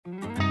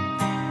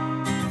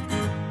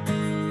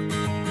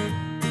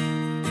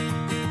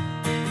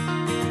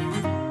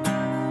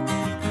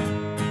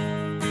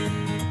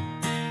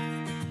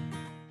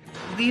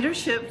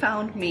Leadership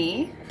found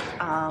me.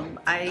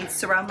 I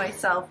surround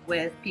myself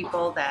with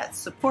people that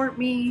support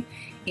me,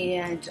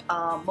 and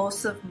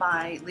most of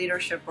my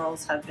leadership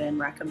roles have been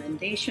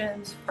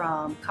recommendations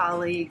from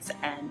colleagues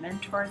and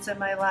mentors in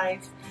my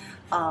life.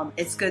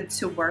 It's good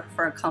to work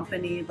for a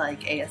company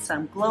like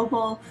ASM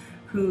Global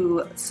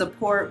who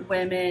support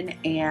women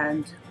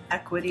and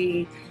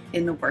equity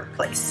in the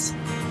workplace.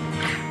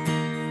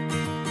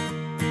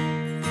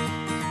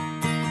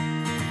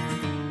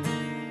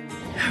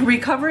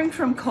 Recovering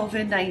from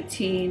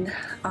COVID-19,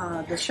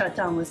 the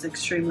shutdown was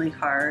extremely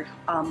hard.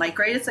 My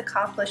greatest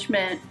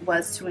accomplishment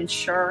was to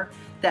ensure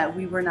that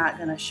we were not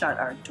going to shut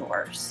our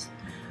doors.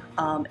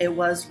 It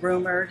was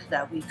rumored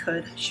that we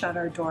could shut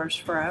our doors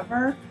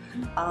forever,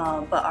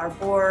 but our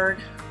board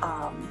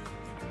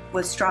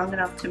was strong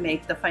enough to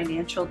make the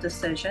financial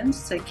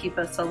decisions to keep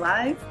us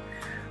alive.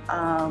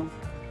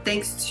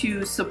 Thanks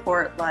to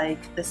support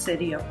like the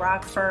city of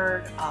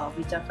Rockford,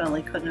 we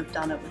definitely couldn't have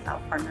done it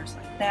without partners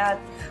like that.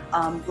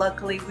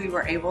 Luckily, we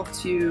were able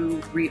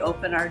to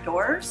reopen our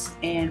doors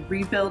and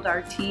rebuild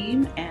our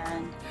team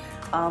and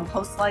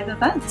host live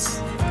events.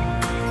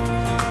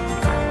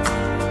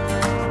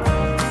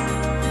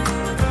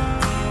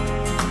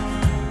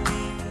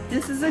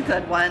 This is a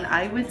good one.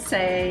 I would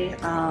say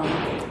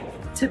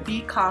to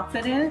be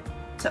confident,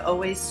 to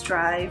always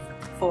strive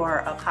for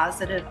a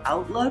positive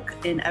outlook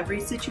in every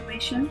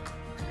situation.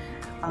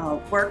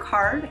 Work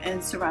hard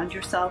and surround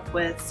yourself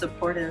with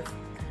supportive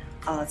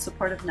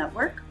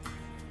network.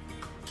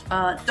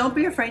 Don't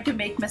be afraid to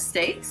make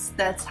mistakes.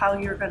 That's how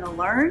you're going to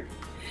learn.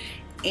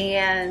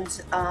 And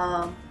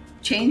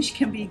change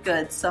can be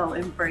good, so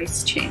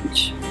embrace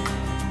change.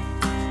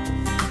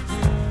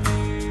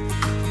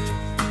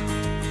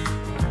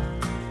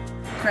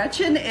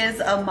 Gretchen is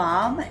a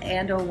mom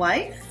and a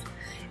wife.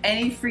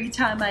 Any free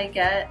time I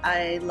get,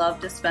 I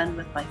love to spend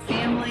with my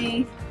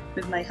family,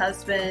 with my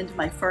husband,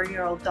 my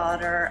 4-year-old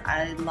daughter.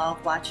 I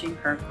love watching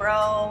her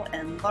grow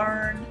and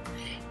learn,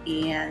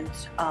 and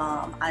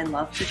I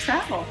love to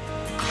travel.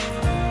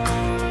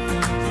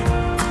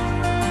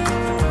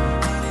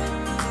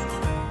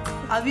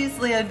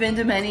 Obviously, I've been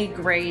to many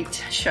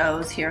great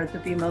shows here at the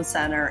BMO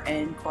Center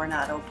and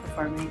Coronado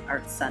Performing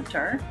Arts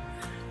Center.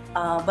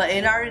 But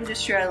in our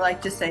industry, I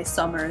like to say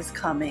summer is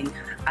coming.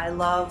 I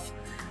love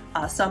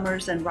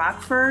summers in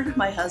Rockford.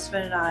 My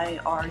husband and I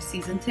are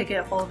season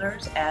ticket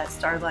holders at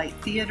Starlight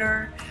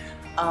Theater.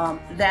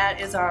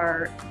 That is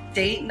our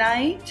date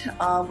night.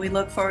 We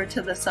look forward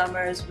to the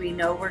summers. We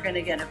know we're going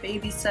to get a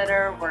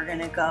babysitter. We're going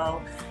to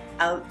go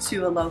out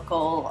to a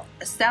local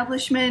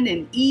establishment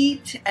and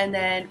eat, and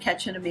then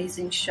catch an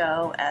amazing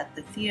show at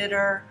the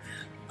theater.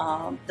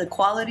 The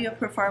quality of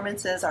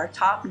performances are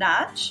top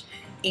notch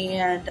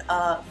and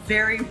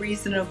very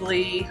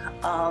reasonably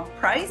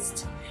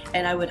priced,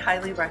 and I would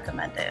highly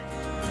recommend it.